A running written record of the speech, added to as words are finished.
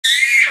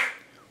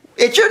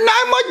It's your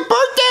 9-month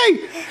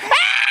birthday!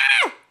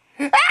 Ah!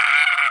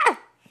 Ah!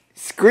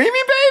 Screaming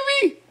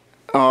baby?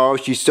 Oh,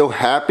 she's so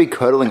happy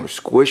cuddling her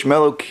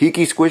Squishmallow,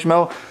 Kiki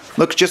Squishmallow.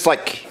 Looks just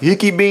like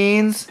Kiki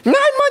Beans.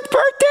 9-month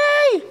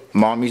birthday!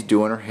 Mommy's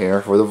doing her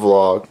hair for the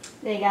vlog.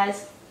 Hey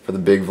guys. For the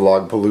big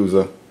vlog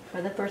palooza.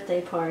 For the birthday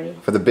party.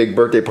 For the big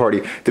birthday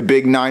party. The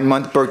big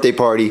 9-month birthday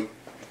party.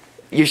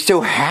 You're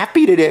so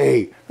happy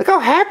today. Look how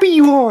happy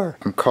you are.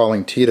 I'm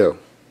calling Tito.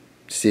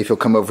 See if he'll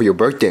come over for your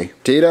birthday.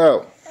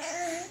 Tito.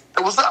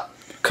 Hey, what's up?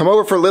 Come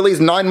over for Lily's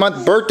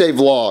 9-month birthday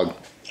vlog.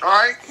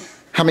 Alright.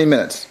 How many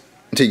minutes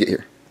until you get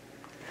here?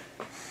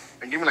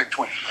 Give me like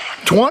 20.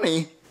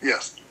 20?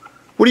 Yes.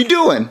 What are you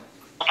doing?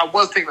 I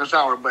was taking a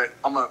shower, but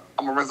I'm gonna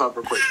rinse off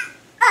real quick.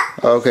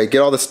 Okay, get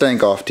all the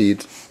stank off,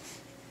 Teeds.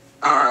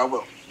 Alright, I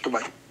will.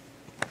 Goodbye.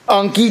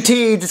 Unky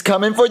Teeds is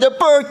coming for the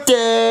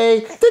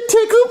birthday. The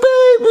tickle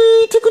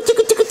baby. Tickle,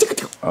 tickle, tickle, tickle,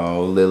 tickle.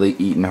 Oh, Lily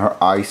eating her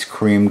ice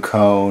cream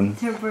cone.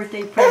 It's her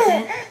birthday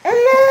present.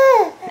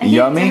 I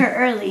Yummy. gave it to her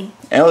early.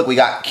 And look, we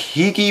got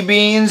Kiki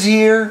Beans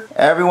here.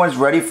 Everyone's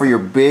ready for your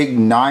big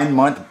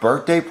 9-month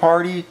birthday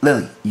party.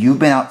 Lily, you've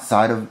been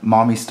outside of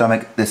Mommy's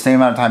stomach the same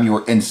amount of time you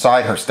were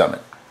inside her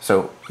stomach.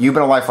 So you've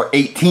been alive for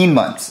 18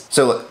 months.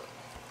 So look,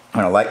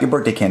 I'm gonna light your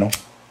birthday candle.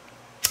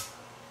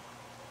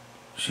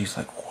 She's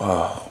like,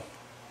 whoa.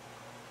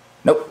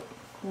 Nope.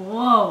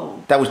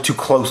 Whoa. That was too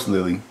close,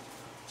 Lily.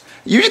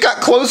 You just got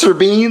closer,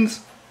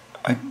 Beans.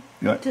 Just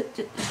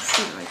sit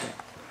right there.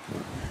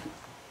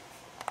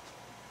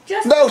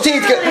 Just No,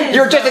 Teeds,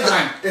 you're just in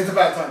time. It's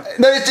about time.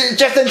 No, it's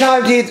just in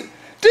time, Teeds.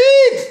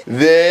 Teeds!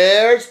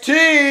 There's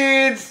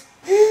Teeds!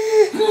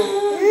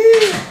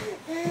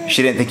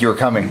 She didn't think you were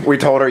coming. We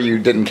told her you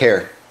didn't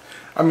care.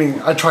 I mean,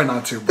 I try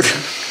not to, but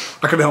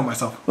I couldn't help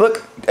myself.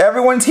 Look,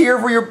 everyone's here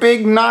for your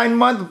big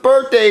 9-month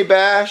birthday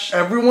bash.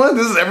 Everyone?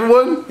 This is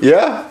everyone?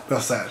 Yeah.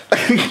 That's sad.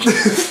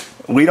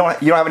 You don't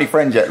have any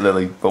friends yet,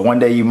 Lily, but one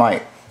day you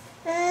might.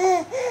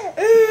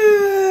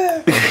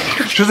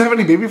 She doesn't have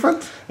any baby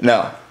friends?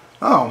 No.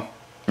 Oh.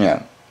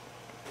 Yeah.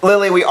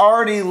 Lily, we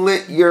already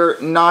lit your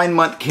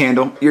 9-month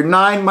candle. Your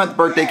 9-month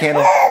birthday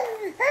candle.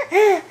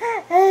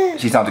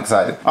 She sounds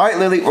excited. All right,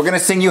 Lily, we're gonna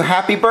sing you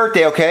happy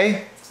birthday,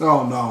 okay?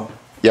 Oh, no.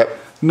 Yep.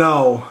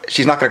 No.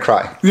 She's not gonna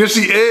cry. Yes,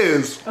 she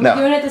is. Are we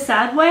doing it the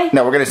sad way?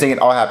 No, we're gonna sing it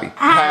all happy.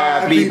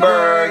 Happy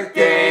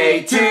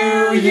birthday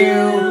to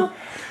you.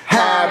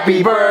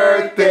 Happy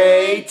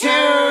birthday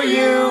to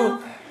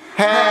you.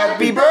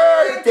 Happy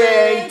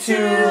birthday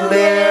to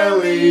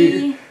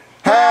Lily.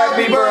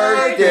 Happy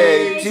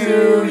birthday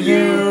to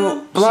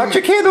you. Blow out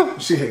your candle.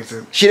 She hates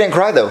it. She didn't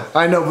cry though.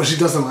 I know, but she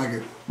doesn't like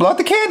it. Blow out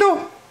the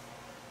candle.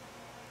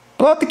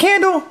 Blow out the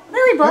candle.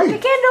 Lily, blow out your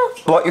candle.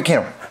 Blow out your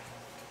candle.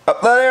 Oh,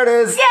 there it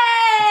is. Yay!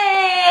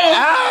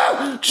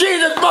 Ah!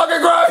 Jesus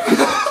fucking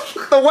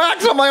Christ! The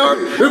wax on my arm.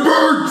 It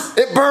burns.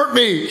 It burnt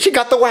me. She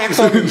got the wax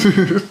on me.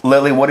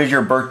 Lily, what is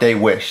your birthday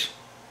wish?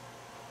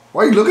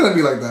 Why are you looking at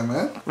me like that,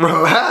 man?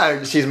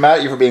 Relax. She's mad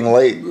at you for being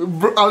late.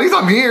 At least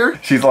I'm here.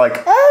 She's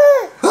like,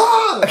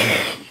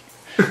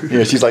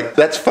 yeah, she's like,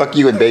 that's fuck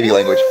you in baby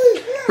language.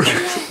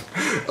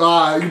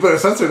 You better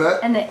censor that.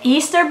 And the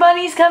Easter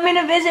Bunny's coming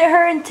to visit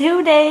her in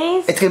 2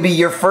 days. It's gonna be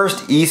your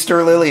first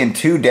Easter, Lily, in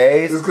 2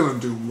 days. It's gonna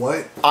do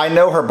what? I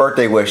know her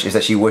birthday wish is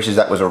that she wishes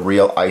that was a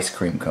real ice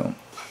cream cone.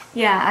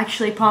 Yeah,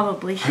 actually,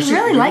 probably. She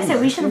really likes it.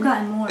 We should have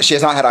gotten more. She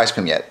has not had ice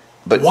cream yet,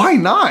 but Why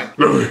not?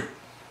 Lily,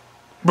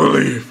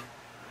 believe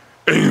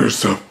in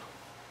yourself.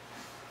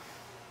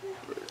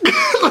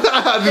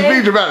 Just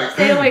being dramatic.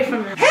 Stay away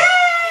from her.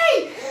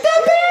 hey,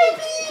 the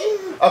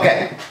baby.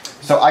 Okay,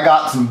 so I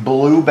got some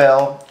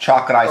Bluebell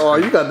chocolate ice cream. Oh,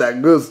 you got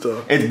that good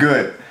stuff. It's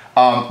good,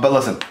 but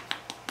listen,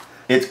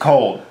 it's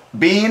cold.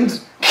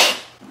 Beans.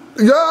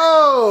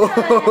 Yo!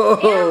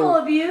 Animal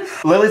abuse.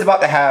 Lily's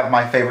about to have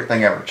my favorite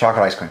thing ever,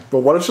 chocolate ice cream. But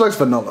what if she likes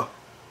vanilla?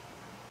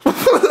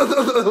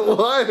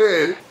 What?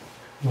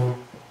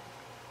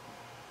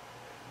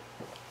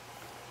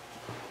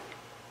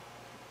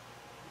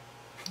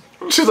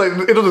 She's like,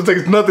 it doesn't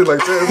taste nothing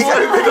like this.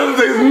 It doesn't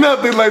taste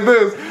nothing like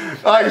this.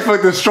 I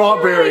expected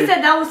strawberry. Lily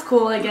said that was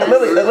cool, I guess.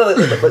 Lily,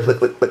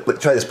 look,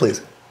 try this,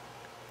 please.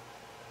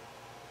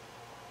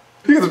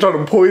 You guys are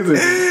trying to poison me.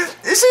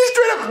 She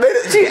straight up made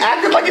it. She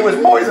acted like it was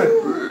poison.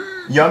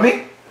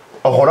 Yummy?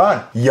 Oh, hold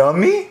on.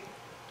 Yummy?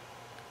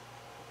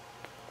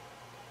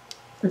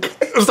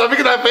 Stop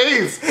making that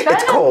face.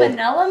 It's cold.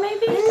 Vanilla,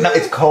 maybe? No,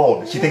 it's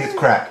cold. She thinks it's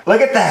crack.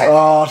 Look at that.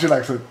 Oh, she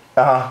likes it.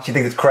 She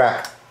thinks it's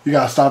crack. You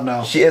gotta stop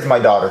now. She is my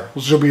daughter.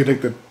 She'll be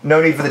addicted.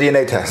 No need for the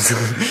DNA test.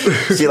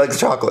 She likes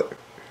chocolate.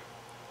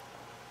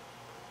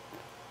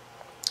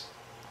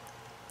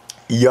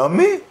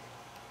 Yummy?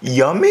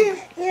 Yummy?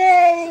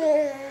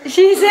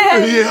 She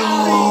said.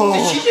 Yo.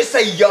 Did she just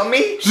say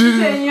yummy? She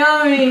said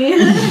yummy.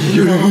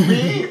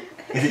 Yummy?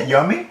 Is it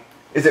yummy?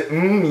 Is it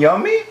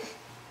yummy?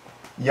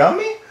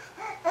 Yummy?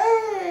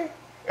 Good.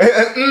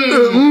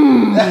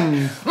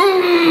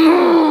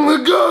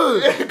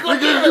 Good.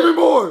 Give me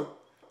more.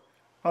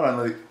 Hold on,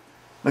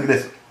 look at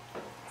this.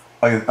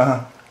 Okay,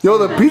 Yo,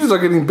 the pieces are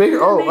getting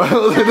bigger. Oh,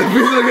 the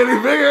pieces are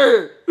getting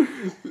bigger.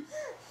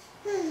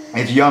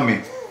 It's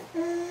yummy.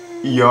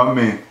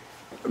 Yummy.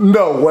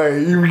 No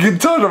way. You can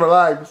tell her to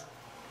relax.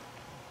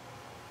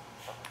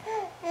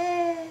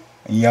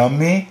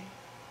 Yummy.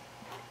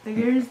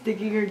 You're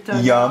sticking your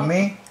tongue.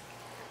 Yummy.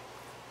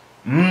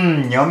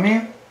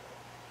 Yummy.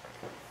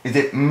 Is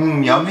it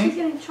She's yummy?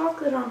 getting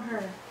chocolate on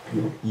her.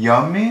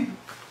 Yummy.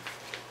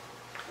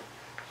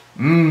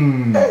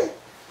 That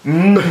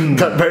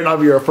better not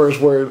be your first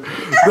word.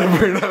 That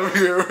better not be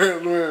your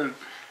first word.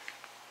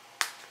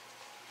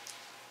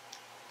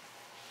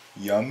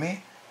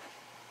 Yummy.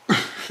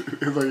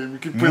 It's like if you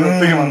keep putting that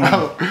thing in my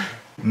mouth.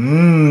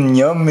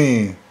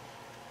 Yummy.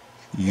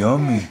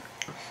 Yummy.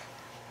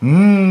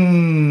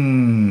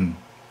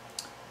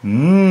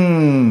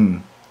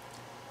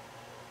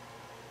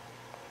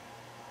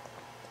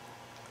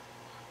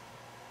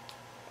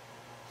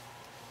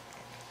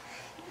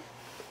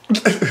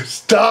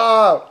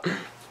 Stop.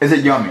 Is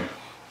it yummy?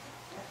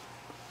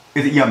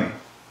 Is it yummy?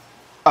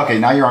 Okay,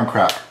 now you're on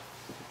crack.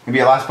 Maybe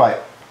a last bite.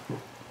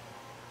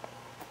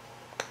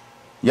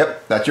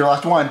 Yep, that's your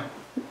last one.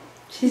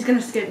 She's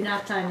gonna skip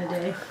nap time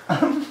today.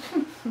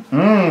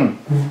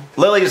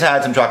 Lily just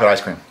had some chocolate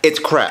ice cream. It's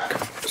crack.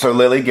 So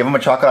Lily, give him a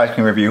chocolate ice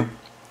cream review.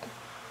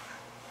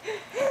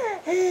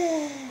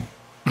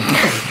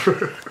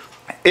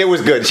 It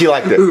was good. She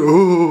liked it.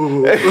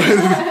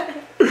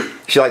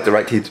 She liked it,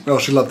 right, Teets? No,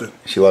 she loved it.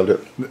 She loved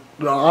it.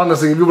 No,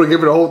 honestly, if you would have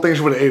given her the whole thing,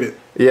 she would have ate it.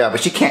 Yeah, but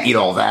she can't eat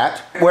all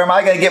that. Where am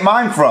I gonna get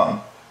mine from?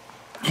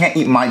 Can't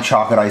eat my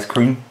chocolate ice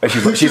cream.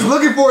 She's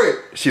looking for it.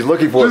 She's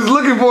looking for it. She's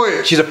looking for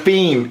it. She's a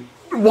fiend.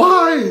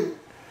 Why?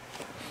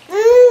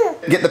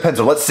 Get the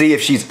pencil. Let's see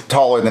if she's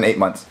taller than 8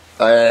 months.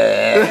 So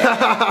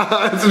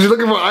she's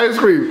looking for ice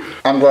cream.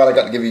 I'm glad I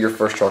got to give you your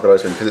first chocolate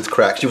ice cream because it's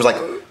crack. She was like,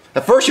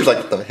 at first she was like,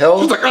 what the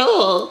hell? She's like,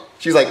 oh.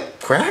 She's like,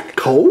 crack?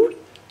 Cold?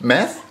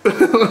 Meth?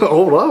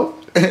 Hold up.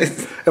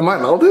 Am I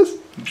know this?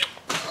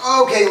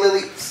 Okay,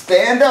 Lily,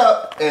 stand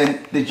up. And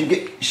did you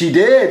get, she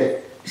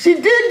did. She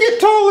did get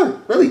taller.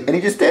 Really? And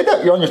you just stand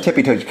up. You're on your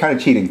tippy toes. You're kind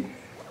of cheating.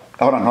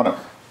 Hold on, hold on.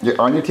 You're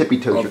on your tippy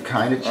toes. You're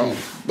kind of cheating.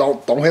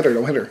 Don't hit her.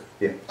 Don't hit her.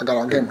 Yeah. I got it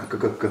on camera.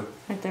 Go.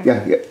 Right there.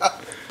 Yeah.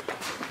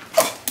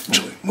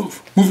 Julie,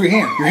 move. Move your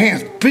hand. Your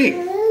hand's big.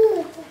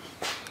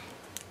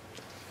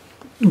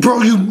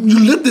 Bro, you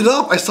lifted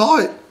up. I saw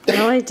it.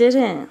 No, I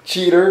didn't.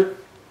 Cheater.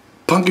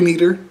 Pumpkin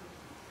eater.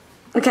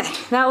 Okay,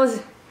 that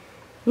was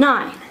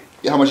 9.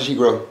 Yeah, how much did she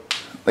grow?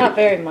 Not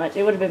very much.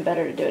 It would have been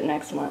better to do it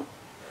next month.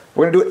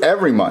 We're gonna do it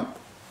every month.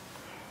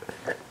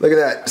 Look at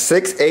that.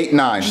 6, 8,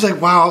 9. She's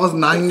like, wow, I was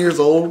 9 years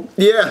old.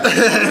 Yeah.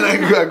 And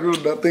I grew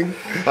nothing.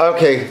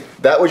 Okay,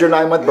 that was your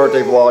 9-month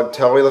birthday vlog.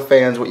 Tell the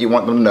fans what you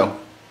want them to know.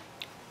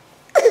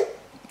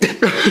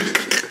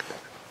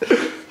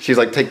 She's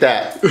like, take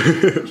that.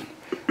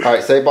 All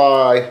right, say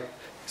bye.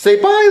 Say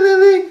bye,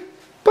 Lily.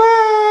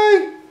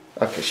 Bye.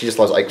 Okay, she just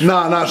loves ice cream.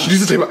 Nah, she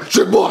needs to say bye.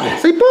 Say bye.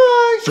 Say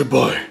bye. Say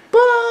bye.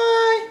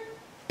 Bye.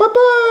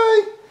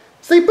 Bye-bye.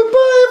 Say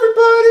bye-bye,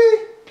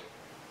 everybody.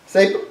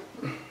 Say bye-bye.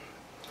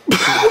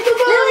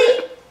 Lily!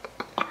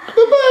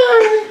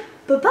 Bye-bye.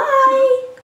 Bye-bye!